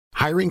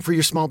Hiring for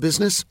your small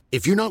business?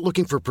 If you're not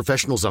looking for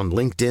professionals on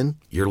LinkedIn,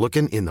 you're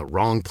looking in the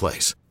wrong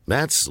place.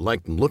 That's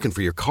like looking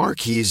for your car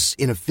keys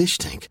in a fish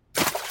tank.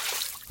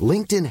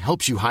 LinkedIn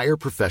helps you hire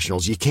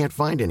professionals you can't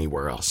find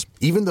anywhere else,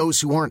 even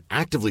those who aren't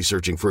actively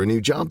searching for a new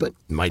job but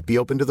might be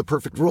open to the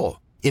perfect role.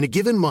 In a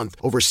given month,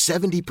 over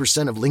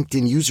 70% of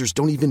LinkedIn users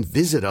don't even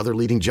visit other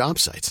leading job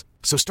sites.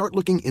 So start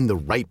looking in the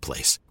right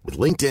place. With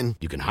LinkedIn,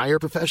 you can hire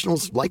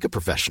professionals like a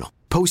professional.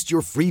 Post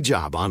your free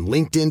job on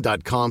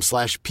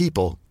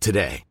linkedin.com/people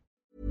today.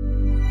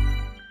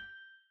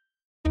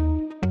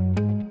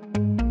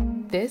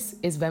 This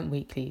is Vent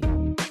Weekly.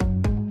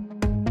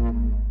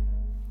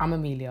 I'm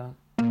Amelia.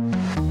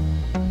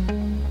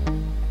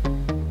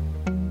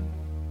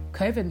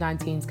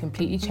 COVID-19's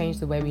completely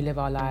changed the way we live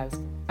our lives,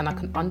 and I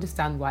can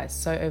understand why it's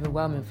so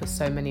overwhelming for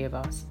so many of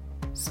us.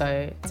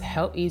 So, to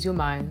help ease your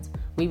mind,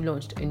 we've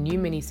launched a new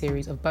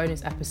mini-series of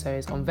bonus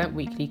episodes on Vent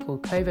Weekly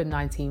called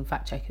COVID-19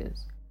 Fact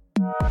Checkers.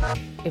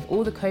 If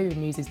all the COVID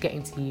news is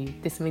getting to you,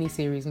 this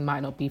mini-series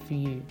might not be for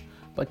you.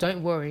 But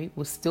don't worry,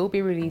 we'll still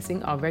be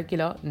releasing our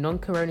regular,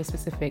 non-corona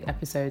specific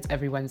episodes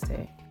every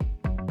Wednesday.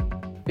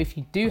 But if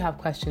you do have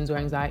questions or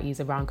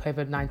anxieties around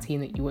COVID-19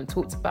 that you want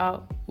talked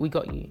about, we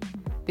got you.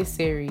 This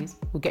series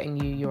will getting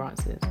you your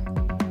answers.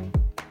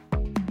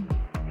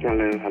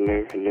 Hello.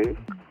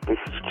 This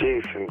is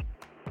Jason.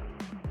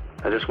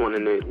 I just want to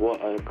know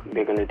what are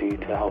they going to do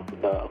to help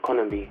the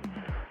economy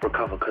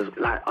recover, because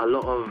a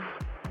lot of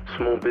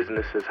small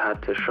businesses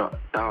had to shut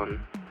down,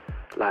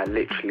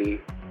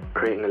 literally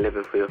creating a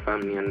living for your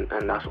family, and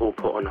that's all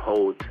put on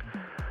hold,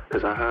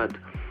 because I heard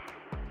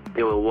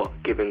they were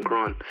giving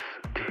grants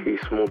to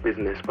small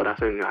business, but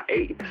that's only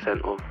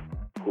 80% of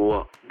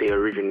what they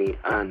originally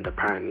earned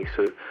apparently.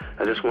 So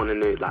I just want to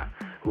know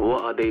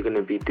what are they going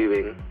to be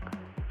doing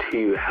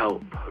to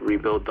help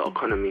rebuild the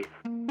economy.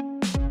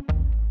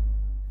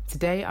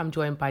 Today I'm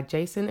joined by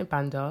Jason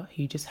Ibanda,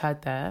 who you just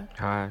heard there.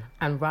 Hi.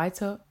 And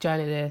writer,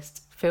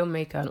 journalist,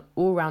 filmmaker and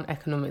all-round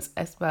economics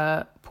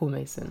expert, Paul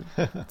Mason.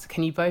 So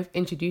can you both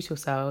introduce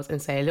yourselves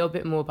and say a little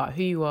bit more about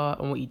who you are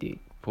and what you do?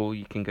 Paul,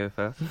 you can go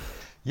first.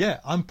 Yeah,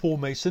 I'm Paul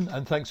Mason,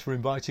 and thanks for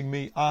inviting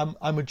me. I'm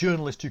a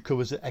journalist who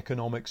covers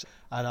economics,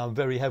 and I'm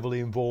very heavily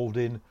involved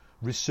in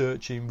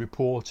researching,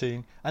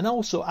 reporting, and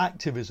also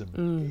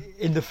activism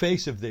in the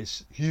face of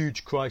this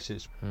huge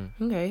crisis.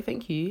 Okay,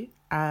 thank you.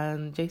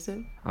 And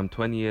Jason? I'm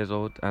 20 years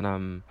old, and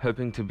I'm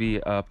hoping to be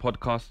a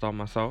podcaster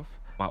myself.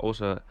 I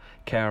also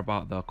care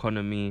about the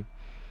economy,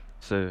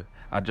 so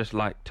I'd just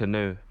like to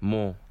know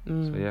more.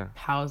 So yeah.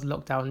 How's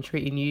lockdown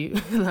treating you?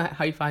 How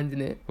are you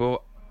finding it?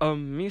 Well,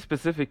 me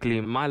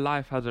specifically, my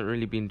life hasn't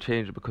really been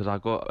changed because I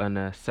got an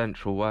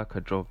essential worker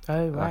job.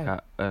 Oh, right.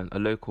 At a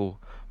local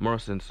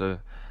Morrison, so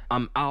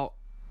I'm out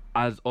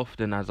as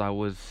often as I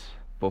was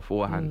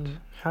beforehand.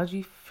 How do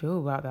you feel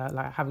about that,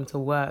 having to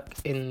work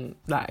in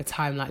a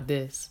time like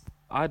this?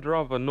 I'd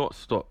rather not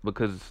stop,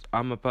 because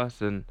I'm a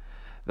person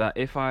that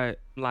if I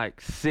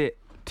sit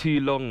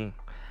too long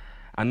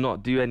and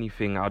not do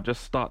anything, I'll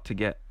just start to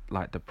get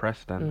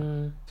depressed,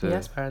 and so yeah,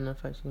 that's fair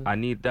enough actually. I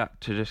need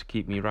that to just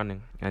keep me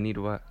running. I need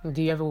work.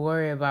 Do you ever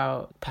worry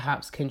about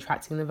perhaps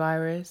contracting the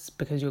virus,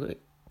 because you're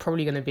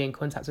probably going to be in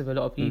contact with a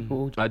lot of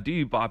people? I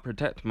do, but I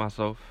protect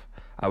myself.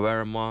 I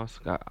wear a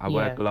mask, I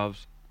wear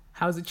gloves.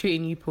 How's it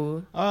treating you,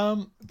 Paul?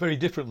 Very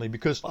differently,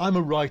 because I'm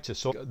a writer,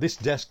 so this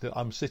desk that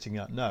I'm sitting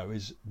at now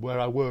is where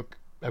I work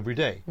every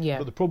day. Yeah.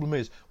 But the problem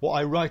is, what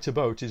I write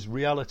about is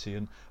reality,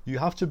 and you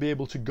have to be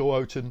able to go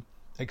out and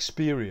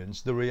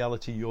experience the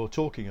reality you're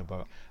talking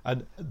about,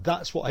 and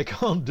that's what I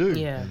can't do.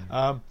 Yeah.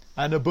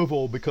 And above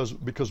all,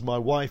 because my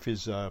wife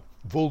is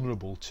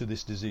vulnerable to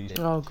this disease.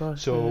 Oh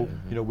gosh. So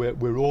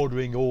we're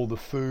ordering all the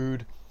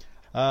food,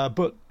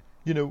 but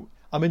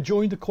I'm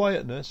enjoying the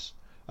quietness.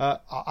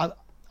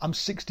 I'm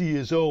 60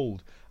 years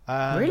old.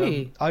 And,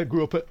 really? I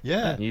grew up at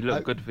You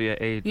look good for your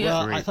age. Yeah,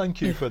 I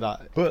thank you for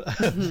that. But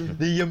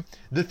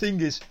the thing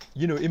is,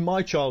 in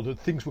my childhood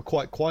things were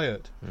quite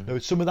quiet.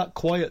 Some of that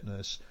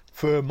quietness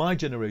for my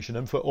generation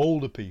and for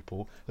older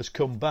people has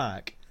come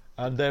back,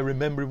 and they're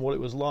remembering what it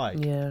was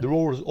like. Yeah. They're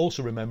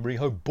also remembering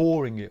how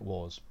boring it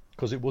was,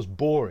 because it was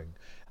boring.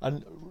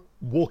 And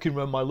walking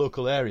around my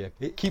local area,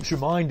 it keeps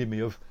reminding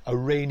me of a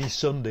rainy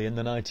Sunday in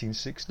the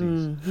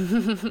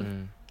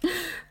 1960s.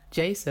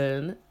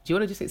 Jason, do you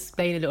want to just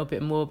explain a little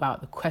bit more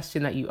about the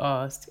question that you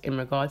asked in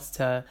regards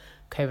to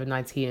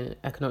COVID-19 and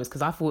economics?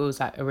 Because I thought it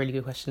was a really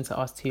good question to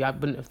ask too. I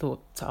wouldn't have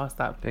thought to ask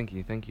that. Thank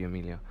you,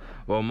 Amelia.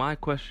 Well, my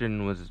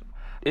question was,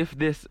 if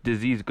this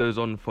disease goes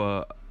on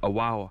for a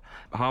while,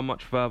 how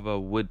much further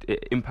would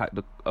it impact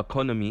the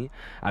economy?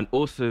 And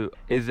also,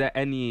 is there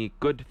any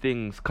good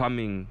things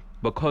coming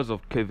because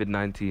of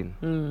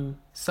COVID-19?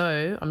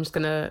 So I'm just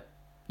going to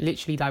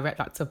literally direct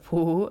that to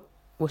Paul.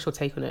 What's your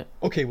take on it?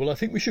 Okay, well, I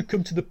think we should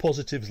come to the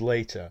positives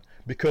later,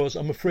 because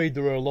I'm afraid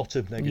there are a lot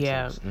of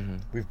negatives. Yeah.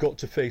 We've got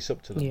to face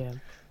up to them. Yeah.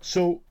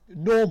 So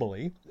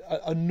normally,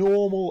 a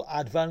normal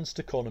advanced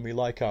economy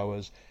like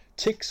ours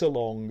ticks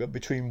along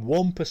between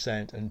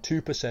 1% and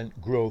 2%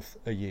 growth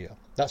a year.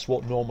 That's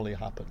what normally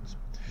happens.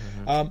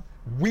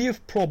 We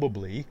have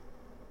probably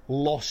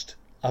lost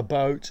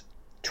about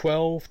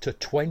 12 to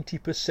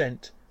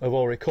 20% of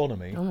our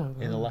economy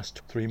in the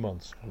last 3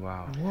 months.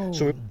 Wow. Whoa.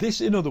 So this,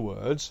 in other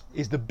words,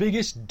 is the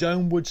biggest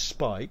downward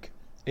spike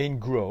in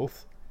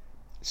growth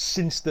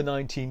since the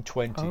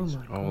 1920s.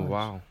 Oh,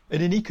 wow.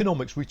 And in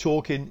economics, we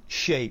talk in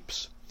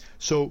shapes.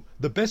 So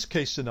the best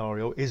case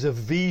scenario is a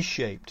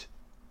V-shaped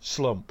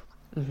slump.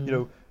 You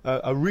know,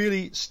 a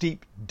really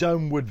steep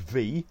downward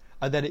V,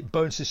 and then it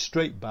bounces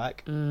straight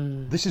back.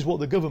 This is what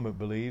the government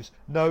believes.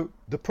 Now,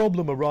 the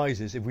problem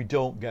arises if we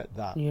don't get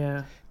that.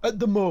 Yeah. At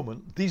the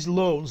moment, these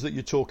loans that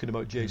you're talking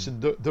about, Jason,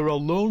 there are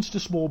loans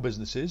to small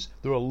businesses,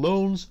 there are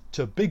loans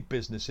to big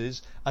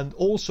businesses, and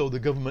also the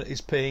government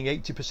is paying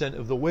 80%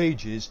 of the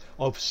wages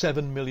of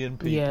 7 million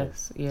people.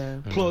 Yes, yeah.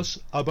 Plus,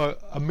 about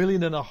 1.5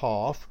 million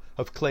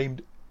have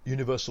claimed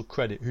universal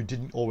credit who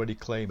didn't already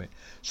claim it.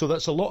 So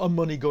that's a lot of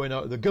money going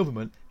out of the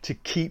government to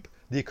keep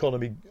the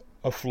economy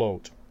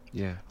afloat.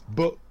 Yeah.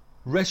 But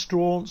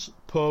restaurants,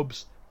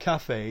 pubs,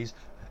 cafes,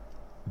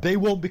 they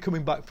won't be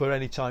coming back for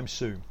any time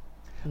soon.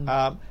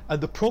 And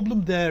the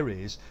problem there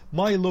is,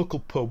 my local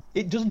pub,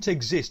 it doesn't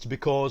exist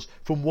because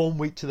from 1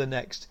 week to the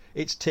next,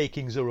 its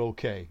takings are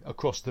okay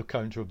across the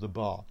counter of the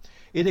bar.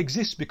 It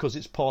exists because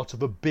it's part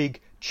of a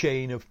big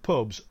chain of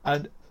pubs,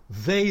 and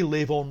they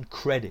live on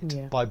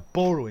credit by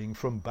borrowing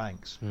from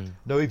banks.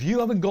 Now, if you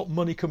haven't got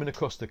money coming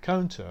across the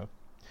counter,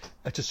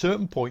 at a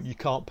certain point, you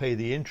can't pay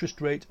the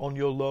interest rate on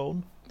your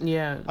loan.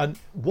 Yeah. And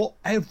what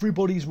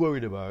everybody's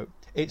worried about,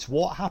 it's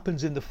what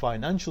happens in the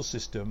financial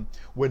system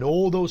when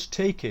all those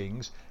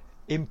takings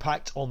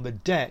impact on the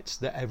debts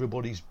that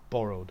everybody's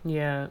borrowed.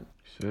 Yeah.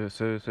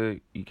 So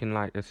you can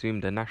like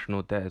assume the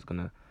national debt is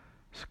gonna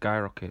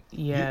skyrocket.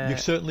 Yeah. You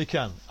certainly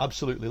can.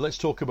 Absolutely. Let's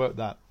talk about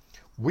that.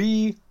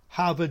 We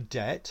have a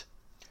debt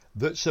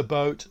that's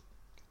about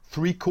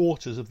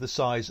 3/4 of the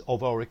size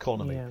of our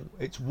economy. Yeah.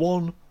 It's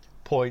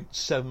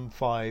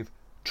 1.75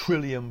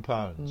 trillion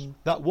pounds.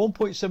 That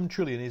 1.7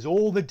 trillion is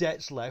all the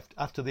debts left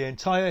after the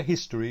entire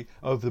history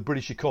of the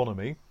British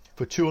economy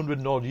for 200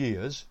 and odd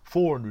years,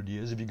 400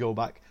 years if you go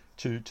back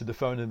to the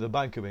founding of the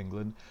Bank of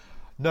England.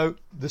 Now,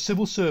 the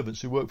civil servants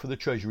who work for the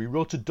Treasury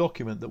wrote a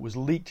document that was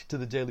leaked to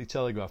the Daily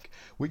Telegraph,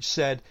 which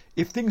said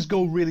if things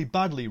go really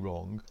badly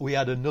wrong, we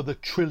add another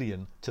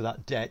trillion to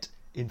that debt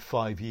in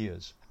 5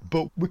 years.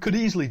 But we could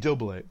easily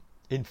double it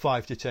in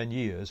 5 to 10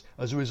 years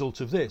as a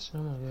result of this.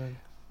 Oh my God.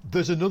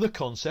 There's another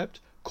concept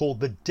called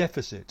the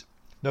deficit.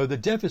 Now, the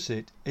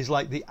deficit is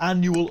like the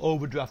annual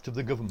overdraft of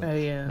the government. Oh,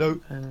 yeah. Now,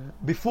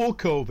 before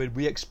COVID,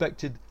 we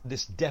expected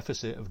this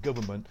deficit of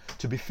government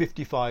to be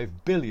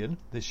 55 billion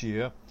this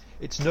year.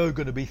 It's now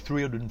going to be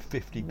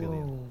 350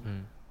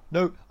 billion.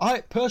 Now,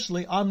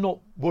 I'm not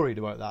worried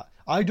about that.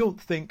 I don't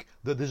think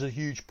that there's a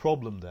huge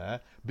problem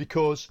there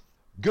because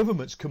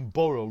governments can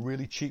borrow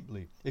really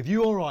cheaply. If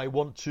you or I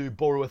want to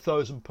borrow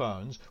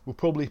 £1,000, we'll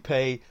probably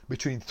pay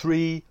between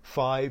 3,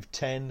 5,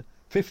 10,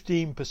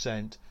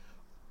 15%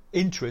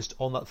 interest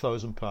on that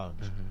 £1,000.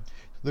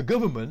 The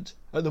government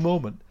at the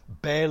moment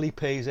barely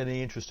pays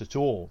any interest at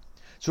all.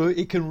 So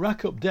it can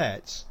rack up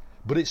debts,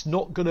 but it's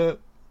not going to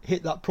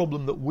hit that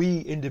problem that we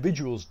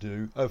individuals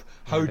do of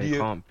how do you... They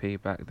can't pay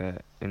back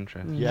their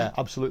interest. Yeah,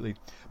 absolutely.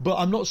 But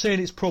I'm not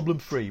saying it's problem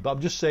free, but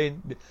I'm just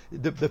saying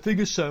the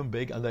figures sound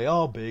big, and they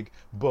are big,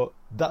 but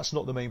that's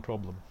not the main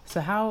problem.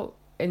 So how,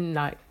 in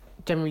like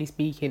generally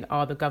speaking,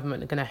 are the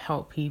government going to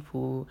help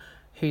people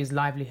whose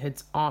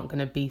livelihoods aren't going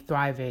to be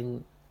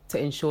thriving to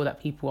ensure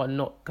that people are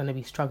not going to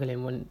be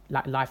struggling when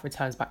like life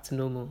returns back to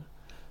normal?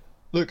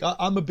 Look,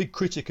 I'm a big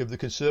critic of the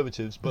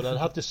Conservatives, but I'd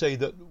have to say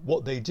that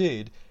what they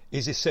did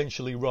is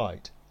essentially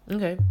right.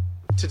 Okay.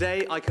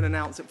 Today, I can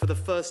announce that for the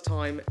first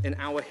time in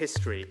our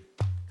history,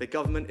 the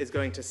government is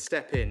going to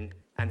step in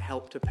and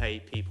help to pay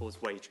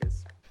people's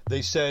wages.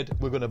 They said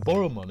we're going to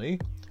borrow money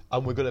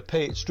and we're going to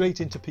pay it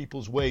straight into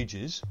people's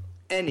wages.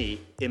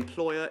 Any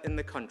employer in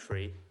the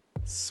country,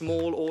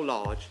 small or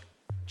large,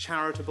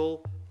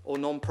 charitable or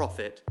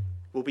non-profit,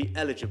 will be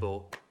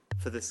eligible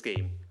for the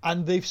scheme.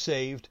 And they've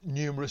saved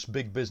numerous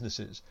big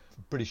businesses.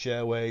 British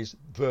Airways,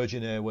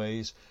 Virgin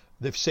Airways.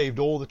 They've saved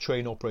all the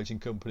train operating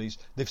companies.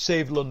 They've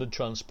saved London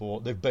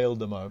Transport. They've bailed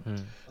them out.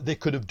 They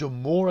could have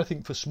done more, I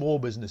think, for small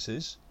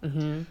businesses.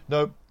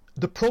 Now,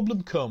 the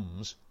problem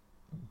comes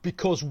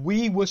because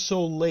we were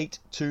so late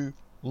to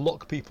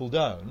lock people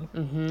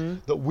down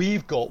that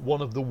we've got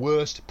one of the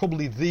worst,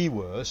 probably the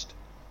worst,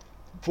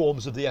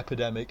 forms of the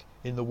epidemic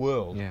in the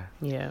world. Yeah.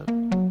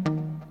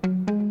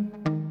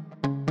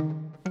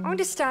 I want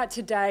to start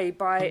today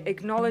by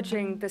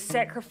acknowledging the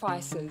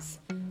sacrifices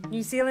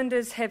New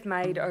Zealanders have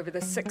made over the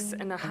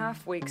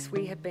 6.5 weeks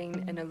we have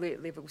been in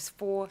alert levels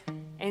 4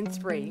 and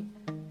 3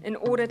 in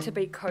order to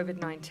beat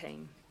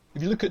COVID-19.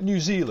 If you look at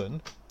New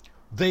Zealand,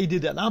 they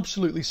did an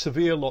absolutely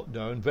severe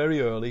lockdown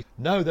very early.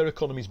 Now their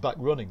economy's back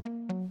running.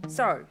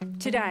 So,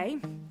 today,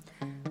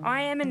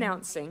 I am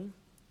announcing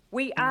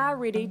we are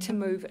ready to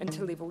move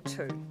into level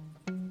 2,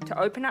 to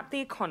open up the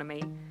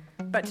economy,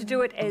 but to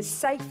do it as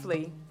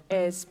safely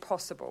as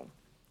possible.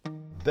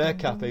 Their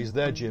cafes,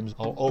 their gyms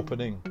are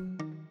opening.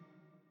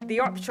 The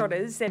upshot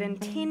is that in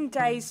 10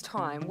 days'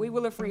 time, we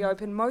will have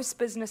reopened most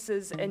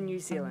businesses in New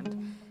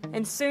Zealand,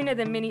 and sooner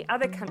than many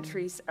other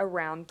countries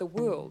around the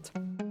world.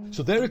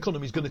 So their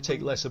economy is going to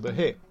take less of a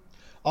hit.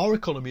 Our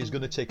economy is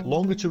going to take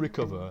longer to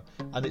recover,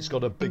 and it's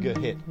got a bigger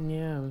hit.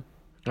 Yeah.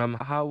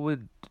 How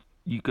would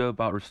you go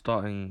about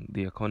restarting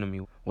the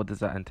economy? What does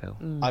that entail?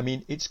 I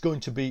mean, it's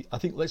going to be, I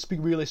think, let's be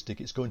realistic,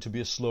 it's going to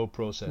be a slow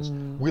process.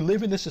 We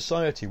live in a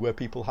society where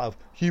people have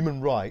human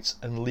rights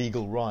and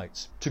legal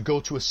rights to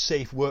go to a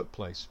safe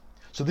workplace.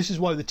 So this is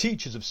why the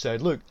teachers have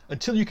said, look,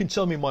 until you can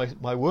tell me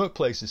my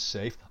workplace is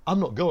safe, I'm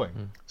not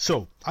going.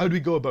 So how do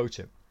we go about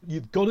it?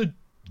 You've got to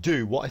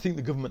do what I think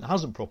the government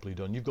hasn't properly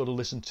done. You've got to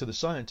listen to the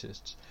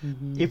scientists.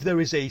 If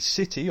there is a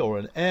city or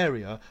an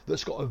area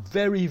that's got a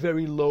very,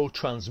 very low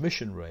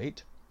transmission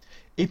rate,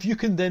 if you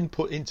can then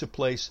put into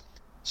place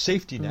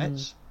safety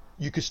nets,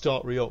 you could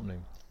start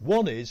reopening.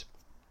 One is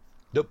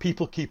that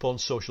people keep on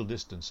social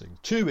distancing.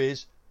 Two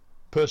is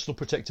personal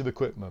protective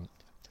equipment.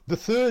 The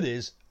third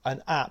is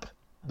an app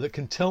that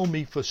can tell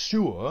me for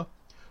sure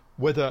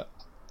whether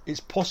it's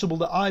possible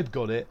that I've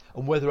got it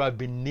and whether I've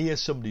been near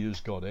somebody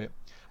who's got it.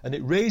 And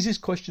it raises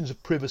questions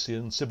of privacy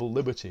and civil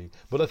liberty.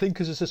 But I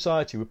think as a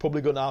society, we're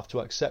probably going to have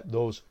to accept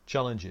those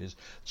challenges.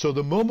 So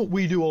the moment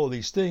we do all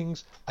these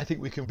things, I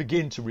think we can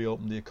begin to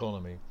reopen the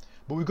economy.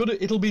 But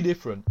it'll be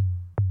different.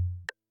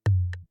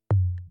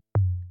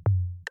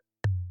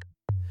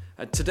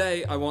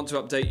 Today, I want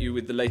to update you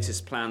with the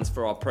latest plans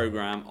for our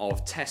programme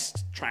of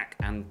Test, Track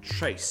and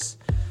Trace.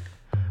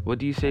 What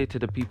do you say to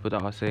the people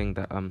that are saying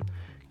that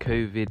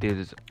COVID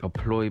is a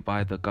ploy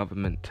by the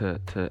government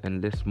to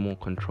enlist more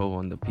control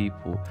on the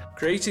people?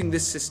 Creating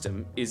this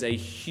system is a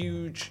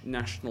huge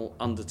national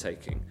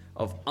undertaking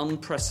of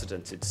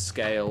unprecedented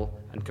scale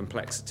and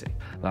complexity.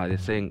 Like they're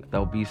saying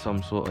there'll be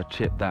some sort of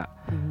chip that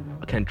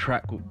can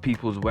track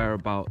people's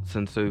whereabouts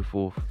and so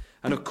forth.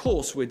 And of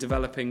course, we're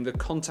developing the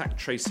contact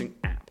tracing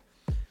app,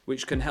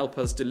 which can help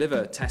us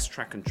deliver test,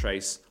 track and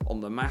trace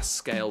on the mass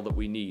scale that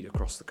we need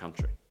across the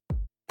country.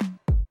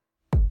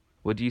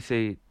 What do you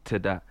say to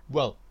that?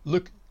 Well,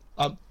 look,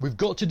 we've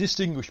got to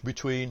distinguish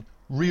between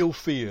real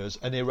fears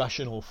and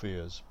irrational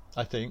fears,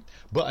 I think.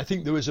 But I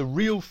think there is a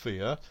real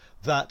fear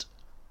that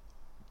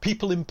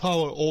people in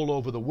power all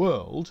over the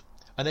world,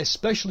 and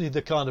especially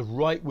the kind of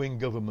right-wing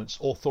governments,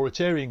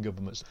 authoritarian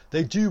governments,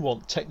 they do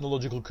want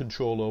technological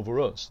control over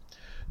us.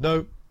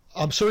 Now,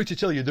 I'm sorry to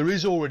tell you, there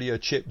is already a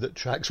chip that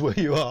tracks where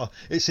you are.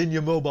 It's in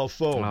your mobile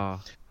phone.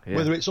 Yeah.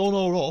 Whether it's on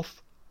or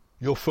off,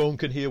 your phone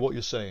can hear what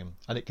you're saying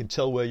and it can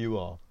tell where you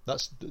are.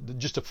 That's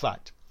just a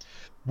fact.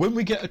 When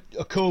we get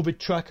a COVID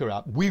tracker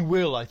app, we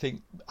will, I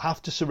think,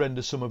 have to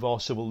surrender some of our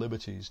civil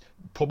liberties,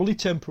 probably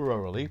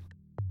temporarily.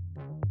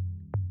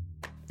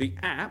 The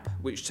app,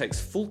 which takes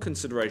full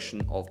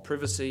consideration of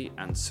privacy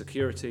and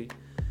security,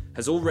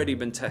 has already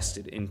been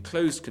tested in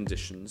closed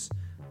conditions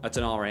at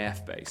an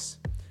RAF base.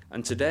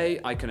 And today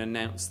I can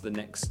announce the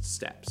next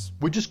steps.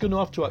 We're just going to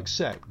have to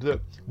accept that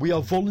we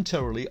are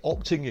voluntarily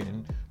opting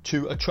in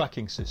to a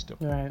tracking system.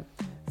 Right.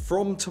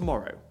 From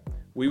tomorrow,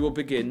 we will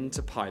begin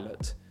to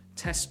pilot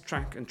Test,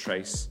 Track and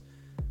Trace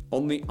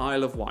on the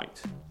Isle of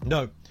Wight.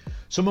 No.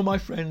 Some of my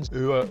friends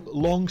who are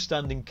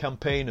long-standing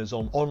campaigners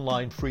on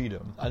online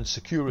freedom and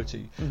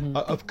security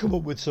have come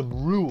up with some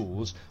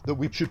rules that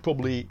we should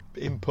probably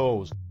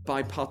impose.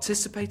 By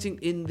participating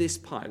in this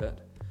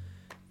pilot,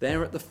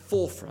 they're at the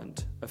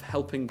forefront of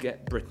helping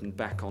get Britain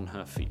back on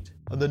her feet.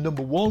 And the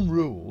number one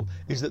rule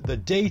is that the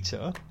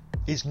data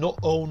is not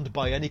owned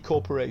by any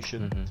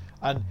corporation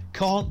and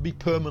can't be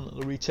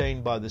permanently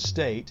retained by the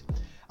state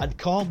and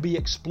can't be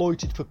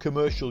exploited for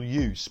commercial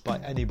use by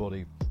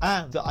anybody,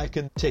 and that I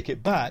can take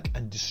it back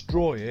and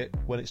destroy it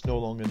when it's no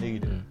longer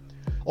needed.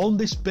 On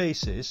this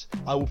basis,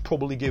 I will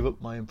probably give up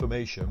my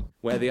information.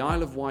 Where the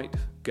Isle of Wight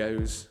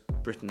goes,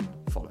 Britain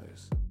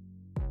follows.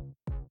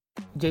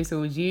 Jason,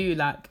 would you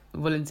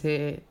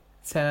volunteer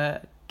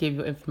to give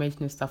your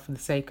information and stuff for the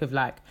sake of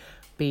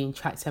being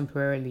tracked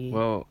temporarily?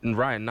 Well,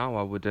 right now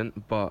I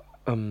wouldn't, but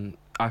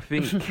I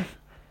think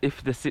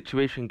if the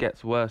situation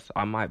gets worse,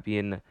 I might be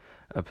in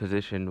a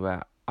position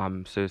where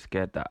I'm so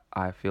scared that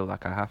I feel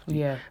like I have to.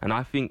 Yeah. And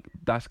I think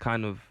that's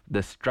kind of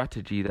the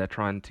strategy they're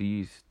trying to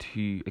use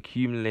to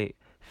accumulate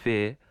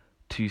fear,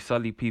 to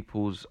sully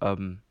people's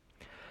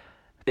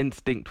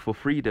instinct for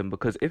freedom.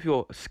 Because if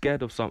you're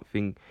scared of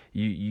something,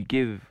 you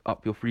give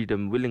up your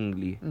freedom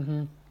willingly.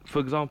 For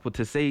example,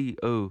 to say,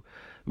 oh,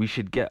 we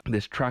should get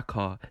this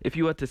tracker. If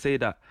you were to say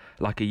that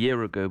a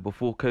year ago,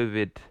 before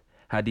COVID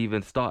had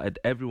even started,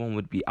 everyone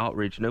would be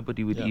outraged.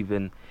 Nobody would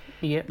even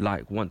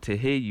want to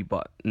hear you.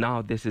 But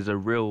now this is a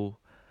real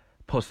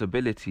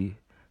possibility.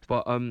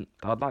 But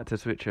I'd like to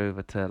switch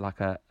over to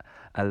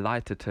a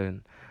lighter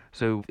tone.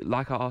 So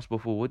like I asked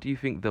before, what do you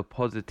think the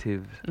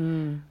positives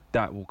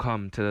that will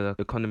come to the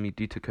economy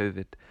due to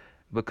COVID?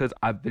 Because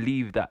I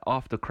believe that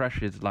after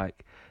crashes,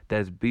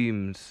 there's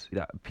booms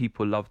that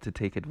people love to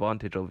take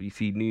advantage of. You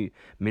see new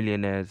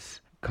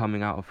millionaires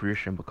coming out of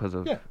fruition because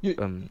of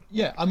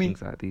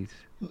things like these.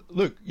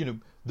 Look,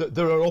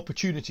 there are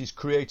opportunities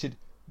created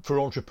for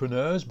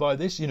entrepreneurs by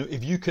this.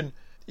 If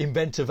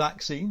invent a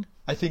vaccine.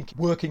 I think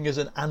working as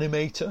an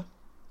animator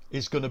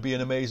is going to be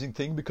an amazing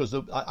thing, because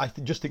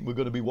just think we're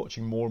going to be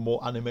watching more and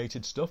more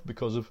animated stuff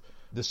because of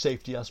the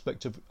safety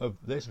aspect of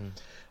this.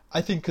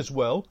 I think as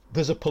well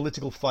there's a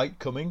political fight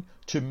coming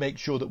to make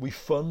sure that we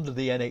fund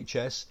the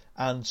NHS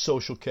and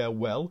social care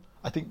well.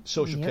 I think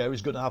social care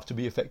is going to have to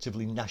be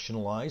effectively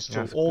nationalised.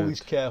 So all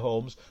these care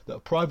homes that are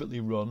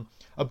privately run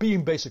are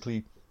being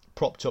basically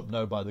propped up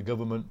now by the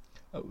government.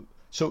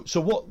 So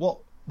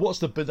what's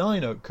the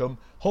benign outcome?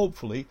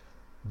 Hopefully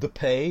the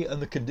pay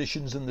and the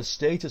conditions and the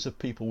status of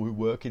people who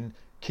work in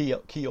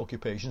key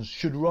occupations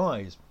should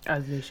rise.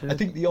 As they should. I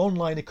think the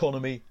online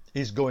economy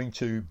is going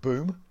to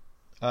boom.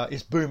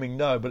 It's booming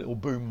now, but it will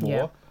boom more.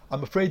 Yeah.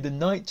 I'm afraid the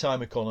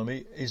nighttime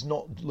economy is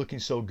not looking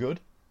so good.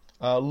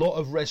 A lot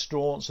of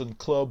restaurants and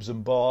clubs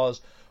and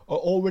bars are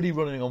already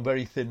running on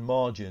very thin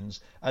margins.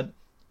 And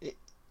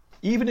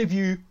even if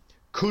you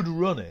could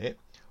run it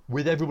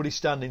with everybody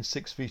standing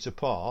 6 feet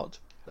apart,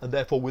 and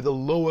therefore with a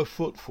lower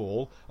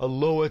footfall, a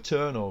lower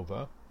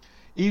turnover,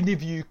 even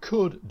if you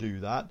could do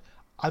that,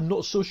 I'm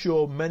not so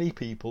sure many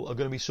people are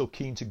going to be so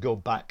keen to go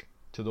back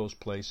to those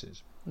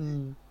places.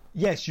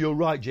 Yes, you're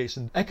right,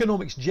 Jason.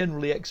 Economics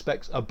generally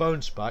expects a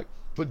bounce back,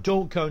 but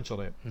don't count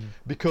on it,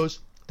 because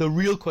the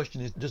real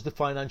question is, does the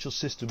financial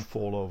system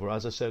fall over,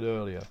 as I said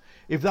earlier?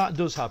 If that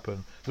does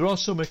happen, there are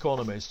some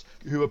economists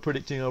who are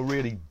predicting a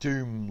really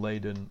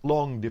doom-laden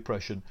long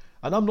depression,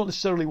 and I'm not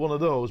necessarily one of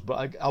those,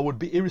 but I would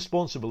be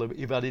irresponsible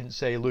if I didn't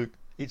say, look,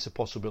 it's a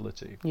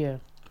possibility. Yeah.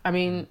 I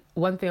mean,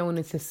 one thing I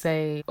wanted to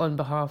say on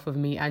behalf of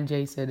me and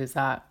Jason is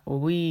that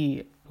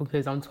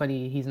because I'm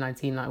 20, he's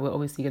 19, like, we're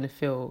obviously going to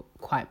feel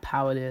quite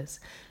powerless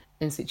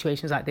in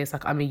situations like this.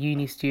 Like, I'm a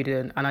uni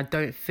student and I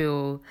don't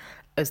feel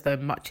as though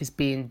much is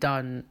being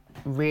done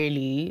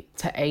really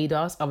to aid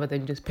us other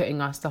than just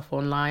putting our stuff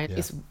online. Yeah.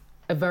 It's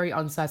a very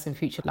uncertain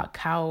future. Like,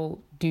 how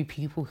do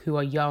people who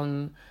are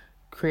young,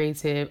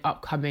 creative,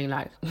 upcoming,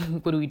 like,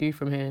 what do we do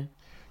from here?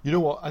 You know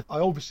what? I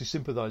obviously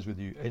sympathise with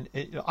you.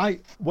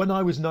 When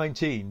I was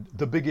 19,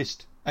 the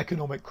biggest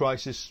economic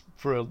crisis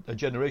for a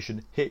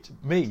generation hit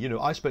me. You know,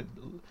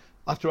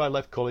 after I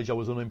left college, I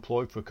was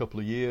unemployed for a couple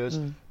of years,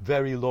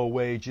 very low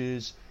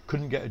wages,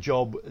 couldn't get a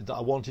job that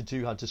I wanted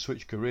to, had to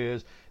switch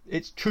careers.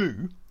 It's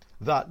true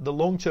that the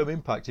long-term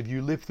impact, if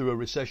you live through a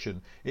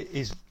recession,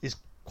 is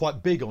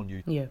quite big on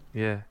you.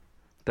 Yeah,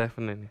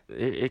 definitely.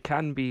 It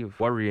can be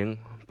worrying,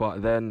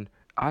 but then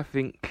I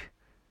think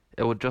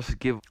it will just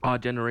give our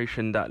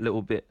generation that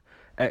little bit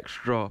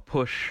extra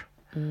push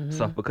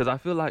stuff, because I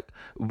feel like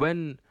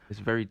when it's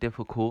very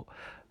difficult,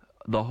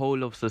 the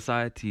whole of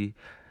society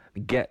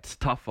gets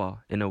tougher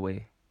in a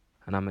way,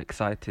 and I'm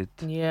excited.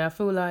 Yeah, I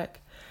feel like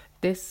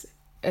this,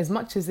 as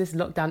much as this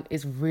lockdown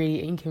is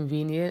really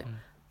inconvenient,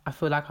 I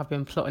feel like I've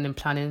been plotting and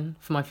planning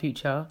for my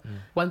future.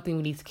 One thing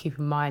we need to keep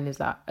in mind is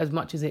that as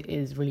much as it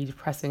is really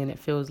depressing and it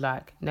feels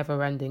like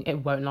never ending, it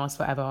won't last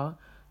forever.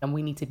 And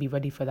we need to be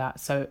ready for that.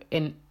 So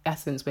in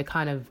essence, we're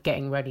kind of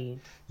getting ready.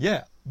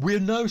 Yeah,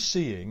 we're now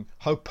seeing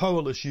how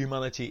powerless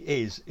humanity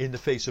is in the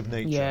face of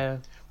nature. Yeah.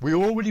 We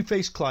already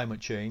face climate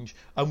change,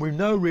 and we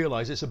now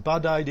realise it's a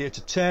bad idea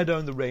to tear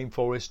down the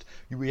rainforest.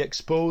 We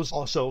expose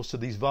ourselves to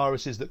these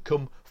viruses that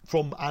come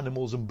from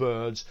animals and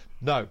birds.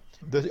 Now,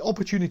 the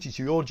opportunity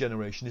to your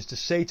generation is to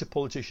say to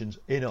politicians,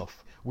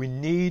 enough. We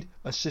need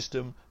a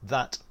system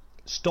that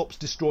stops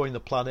destroying the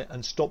planet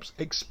and stops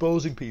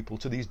exposing people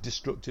to these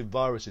destructive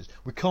viruses.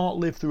 We can't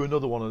live through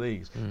another one of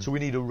these, so we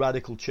need a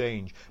radical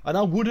change. And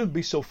I wouldn't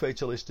be so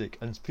fatalistic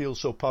and feel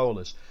so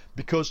powerless,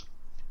 because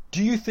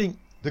do you think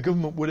the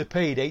government would have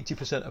paid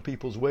 80% of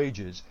people's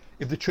wages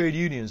if the trade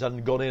unions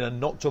hadn't gone in and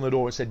knocked on the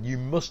door and said, you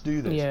must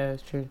do this? Yeah,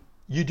 it's true.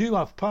 You do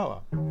have power.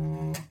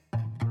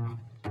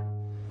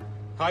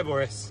 Hi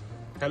Boris.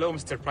 Hello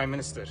Mr. Prime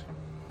Minister.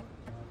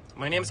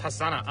 My name is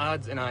Hassan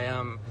Aad and I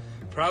am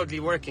proudly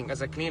working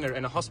as a cleaner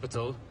in a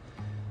hospital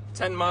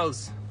 10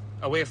 miles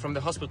away from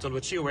the hospital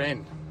which you were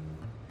in.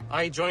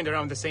 I joined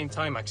around the same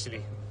time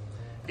actually,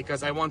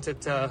 because I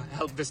wanted to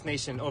help this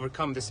nation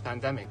overcome this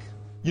pandemic.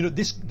 You know,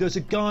 there's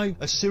a guy,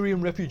 a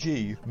Syrian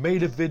refugee,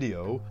 made a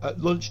video at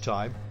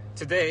lunchtime.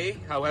 Today,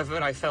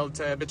 however, I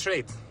felt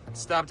betrayed,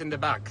 stabbed in the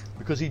back.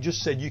 Because he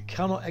just said you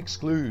cannot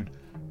exclude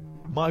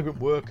migrant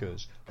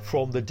workers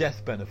from the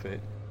death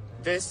benefit.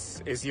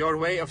 This is your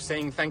way of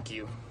saying thank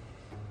you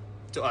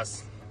to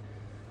us.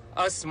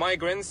 Us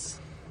migrants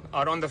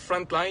are on the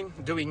front line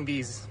doing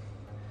these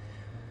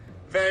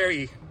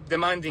very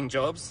demanding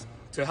jobs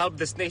to help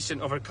this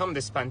nation overcome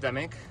this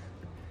pandemic.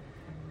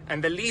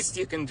 And the least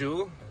you can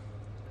do,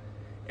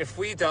 if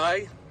we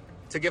die,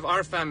 to give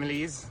our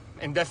families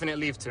indefinite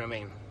leave to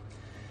remain.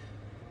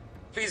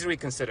 Please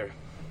reconsider.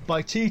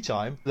 By tea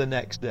time the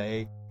next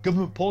day,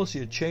 government policy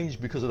had changed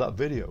because of that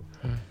video.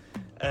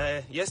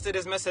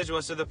 Yesterday's message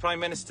was to the Prime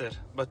Minister,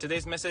 but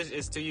today's message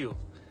is to you.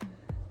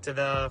 To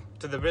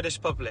the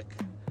British public.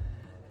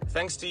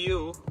 Thanks to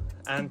you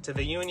and to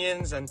the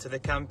unions and to the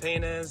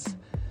campaigners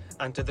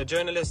and to the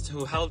journalists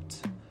who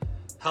helped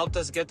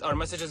us get our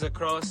messages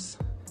across,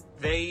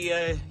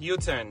 they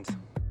U-turned.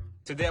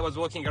 Today I was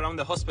walking around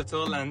the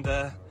hospital and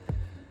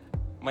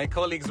My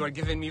colleagues were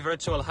giving me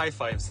virtual high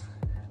fives.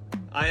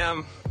 I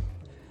am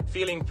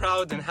feeling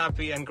proud and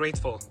happy and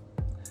grateful.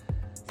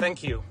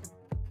 Thank you.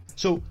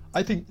 So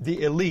I think the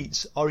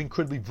elites are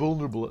incredibly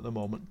vulnerable at the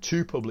moment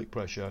to public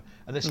pressure,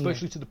 and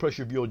especially to the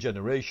pressure of your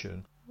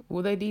generation.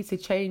 Well, they need to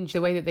change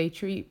the way that they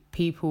treat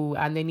people,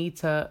 and they need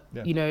to,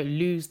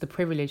 lose the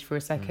privilege for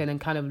a second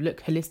and kind of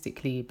look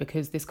holistically,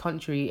 because this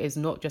country is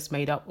not just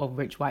made up of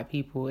rich white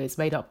people. It's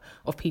made up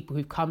of people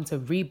who've come to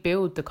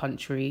rebuild the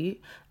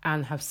country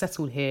and have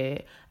settled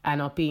here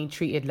and are being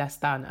treated less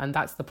than. And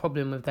that's the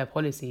problem with their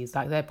policies.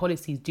 Like, their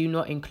policies do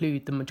not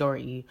include the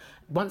majority.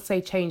 Once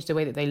they change the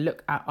way that they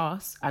look at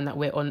us and that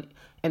we're on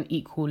an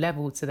equal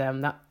level to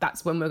them,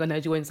 that's when we're going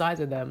to join sides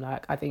with them.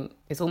 Like, I think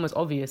it's almost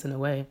obvious in a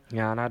way.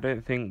 Yeah, and I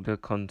don't think the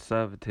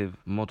Conservative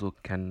model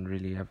can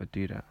really ever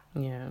do that.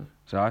 Yeah.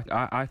 So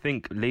I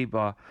think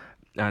Labour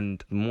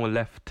and more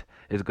left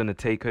is going to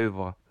take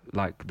over,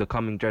 like, the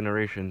coming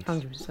generations.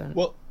 100%.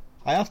 Well,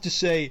 I have to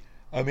say,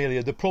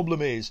 Amelia, the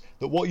problem is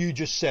that what you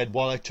just said,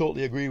 while I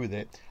totally agree with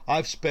it,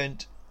 I've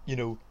spent,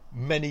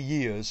 many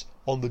years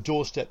on the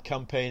doorstep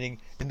campaigning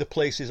in the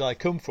places I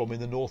come from in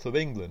the north of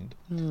England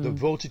that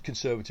voted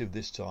Conservative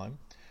this time.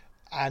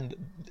 And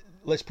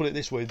let's put it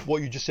this way,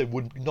 what you just said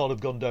would not have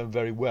gone down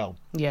very well.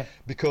 Yeah.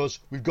 Because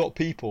we've got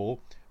people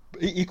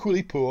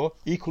equally poor,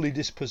 equally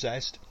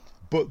dispossessed,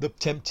 but the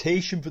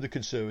temptation for the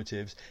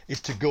Conservatives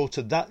is to go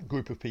to that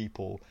group of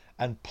people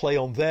and play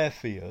on their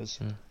fears.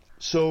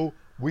 So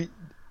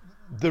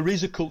there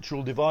is a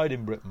cultural divide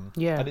in Britain,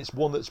 and it's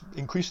one that's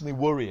increasingly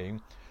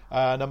worrying.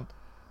 And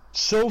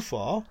so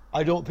far,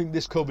 I don't think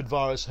this COVID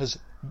virus has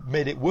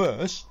made it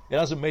worse. It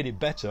hasn't made it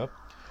better.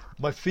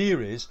 My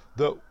fear is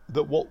that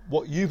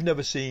what you've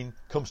never seen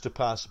comes to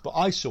pass, but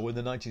I saw in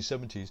the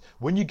 1970s,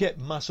 when you get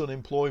mass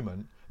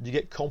unemployment, you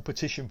get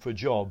competition for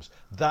jobs,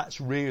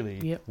 that's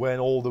really when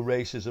all the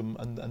racism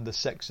and the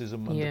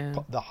sexism and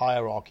the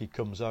hierarchy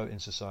comes out in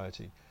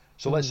society.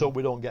 So let's hope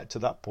we don't get to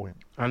that point.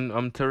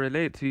 And to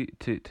relate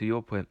to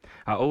your point,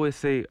 I always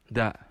say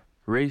that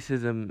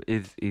racism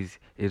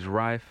is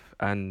rife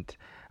and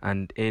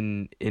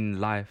in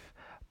life,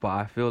 but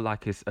I feel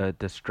like it's a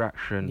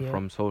distraction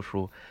from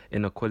social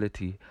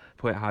inequality.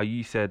 Point how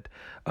you said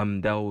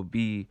there will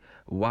be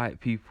white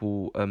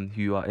people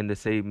who are in the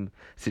same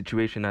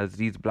situation as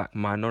these black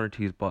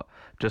minorities, but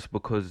just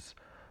because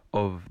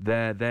of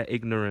their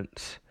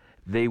ignorance,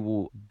 they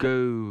will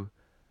go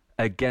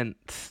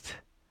against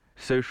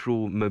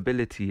social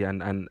mobility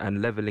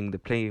and leveling the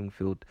playing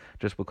field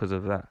just because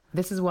of that.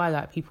 This is why,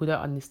 like, people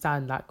don't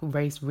understand, like,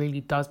 race really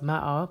does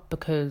matter,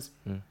 because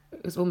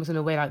it's almost in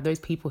a way like those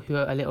people who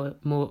are a little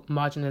more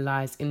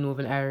marginalised in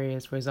northern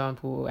areas, for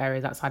example,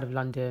 areas outside of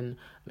London,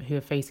 who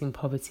are facing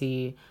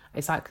poverty,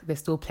 it's like they're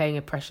still playing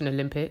oppression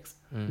Olympics.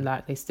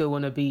 Like, they still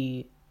want to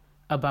be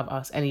above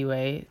us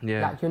anyway.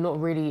 Like, you're not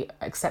really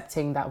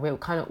accepting that we're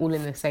kind of all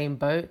in the same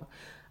boat.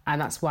 And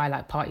that's why,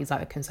 like, parties like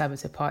the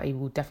Conservative Party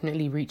will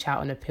definitely reach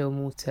out and appeal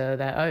more to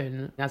their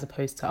own as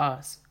opposed to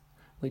us,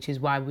 which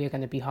is why we're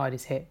going to be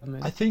hardest hit.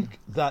 I think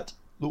that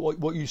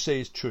what you say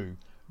is true,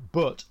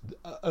 but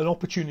an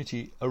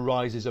opportunity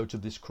arises out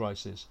of this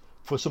crisis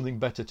for something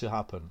better to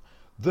happen.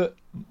 That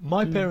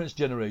my parents'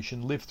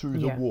 generation lived through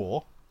the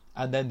war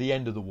and then the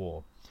end of the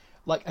war.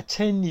 Like a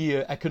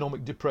 10-year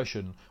economic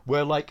depression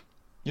where, like,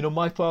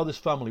 my father's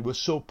family was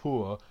so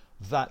poor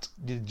that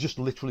they just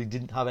literally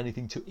didn't have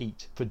anything to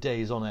eat for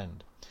days on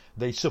end.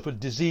 They suffered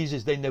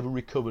diseases they never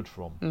recovered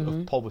from,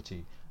 of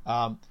poverty.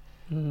 And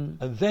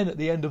then at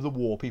the end of the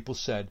war, people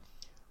said,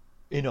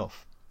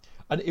 enough.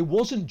 And it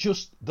wasn't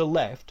just the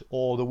left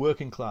or the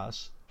working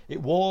class,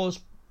 it was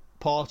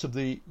part of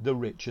the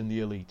rich and the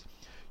elite.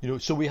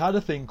 So we had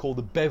a thing called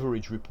the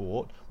Beveridge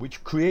Report,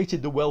 which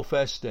created the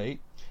welfare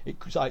state.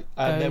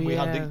 Then we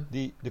had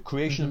the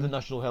creation of the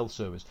National Health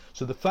Service.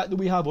 So the fact that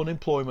we have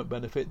unemployment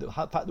benefit, the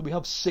fact that we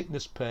have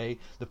sickness pay,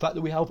 the fact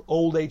that we have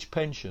old age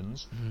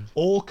pensions,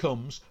 all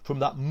comes from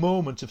that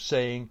moment of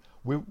saying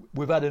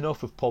we've had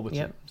enough of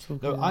poverty.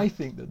 Now, I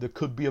think that there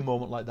could be a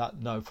moment like that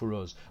now for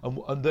us,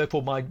 and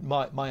therefore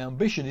my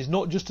ambition is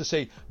not just to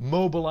say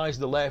mobilise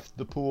the left,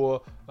 the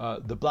poor,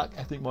 the black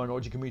ethnic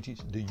minority communities,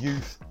 the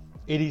youth.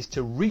 It is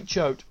to reach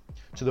out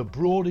to the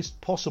broadest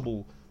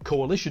possible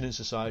coalition in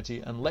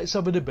society and let's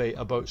have a debate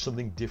about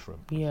something different.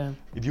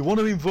 If you want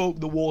to invoke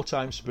the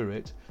wartime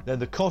spirit, then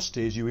the cost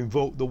is you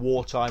invoke the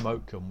wartime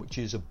outcome, which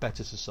is a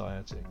better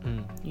society.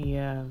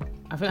 I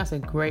think that's a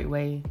great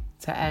way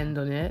to end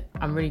on it.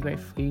 I'm really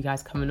grateful for you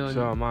guys coming on.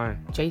 So am I.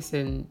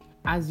 Jason,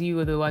 as you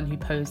were the one who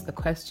posed the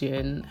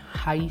question,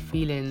 how are you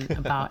feeling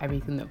about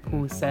everything that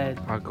Paul said?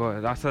 I got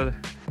it.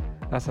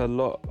 That's a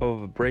lot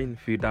of brain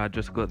food that I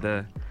just got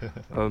there.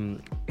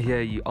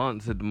 You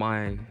answered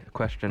my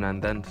question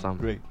and then some.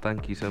 Great.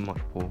 Thank you so much,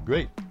 Paul.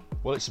 Great.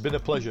 Well, it's been a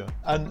pleasure.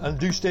 And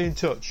do stay in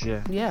touch.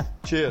 Yeah.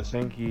 Cheers.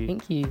 Thank you.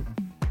 Thank you.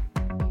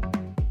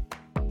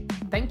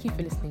 Thank you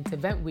for listening to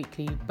Vent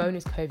Weekly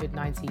Bonus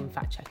COVID-19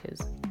 Fact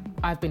Checkers.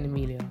 I've been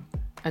Amelia,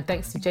 and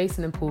thanks to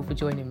Jason and Paul for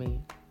joining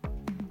me.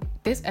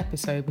 This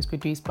episode was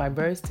produced by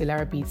Rose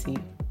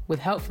Tilarabiti with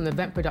help from the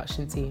Vent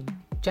production team,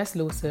 Jess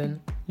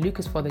Lawson,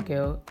 Lucas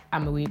Fothergill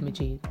and Moeed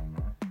Majid.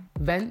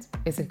 Vent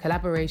is a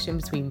collaboration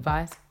between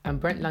Vice and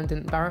Brent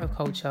London Borough of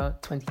Culture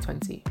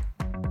 2020.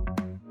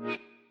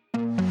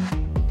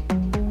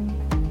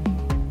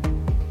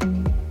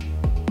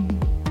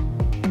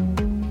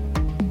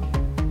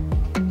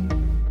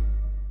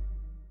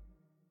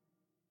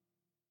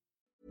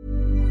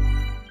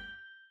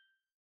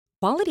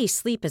 Quality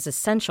sleep is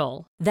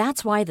essential.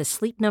 That's why the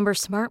Sleep Number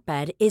Smart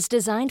Bed is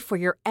designed for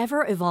your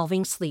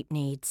ever-evolving sleep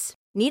needs.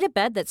 Need a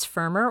bed that's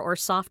firmer or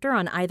softer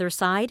on either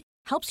side?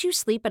 Helps you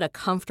sleep at a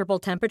comfortable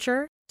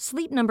temperature?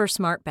 Sleep Number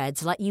Smart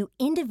Beds let you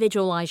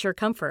individualize your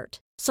comfort,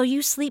 so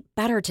you sleep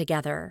better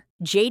together.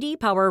 J.D.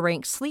 Power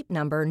ranks Sleep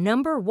Number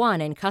number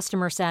 1 in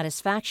customer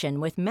satisfaction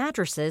with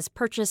mattresses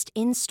purchased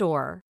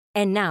in-store.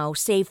 And now,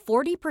 save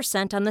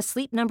 40% on the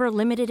Sleep Number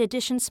Limited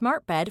Edition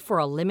Smart Bed for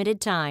a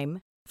limited time.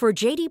 For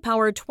J.D.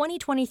 Power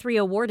 2023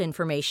 award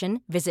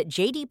information, visit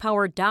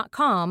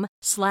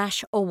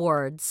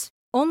jdpower.com/awards.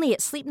 Only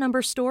at Sleep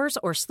Number stores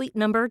or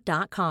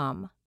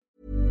sleepnumber.com.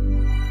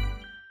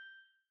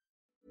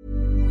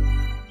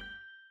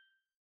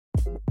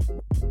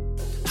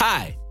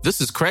 Hi, this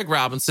is Craig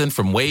Robinson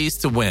from Ways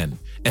to Win,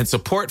 and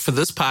support for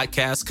this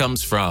podcast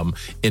comes from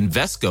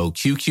Invesco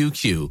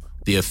QQQ,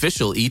 the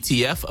official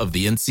ETF of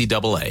the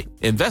NCAA.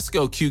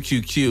 Invesco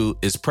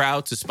QQQ is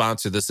proud to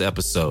sponsor this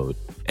episode,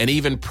 and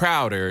even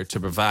prouder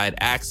to provide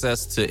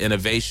access to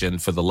innovation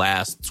for the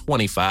last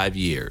 25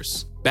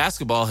 years.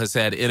 Basketball has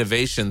had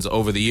innovations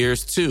over the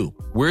years, too.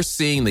 We're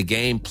seeing the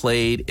game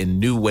played in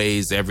new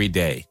ways every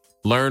day.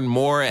 Learn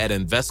more at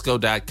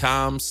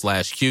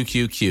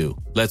Invesco.com/QQQ.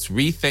 Let's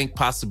rethink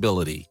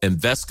possibility.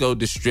 Invesco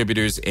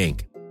Distributors,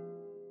 Inc.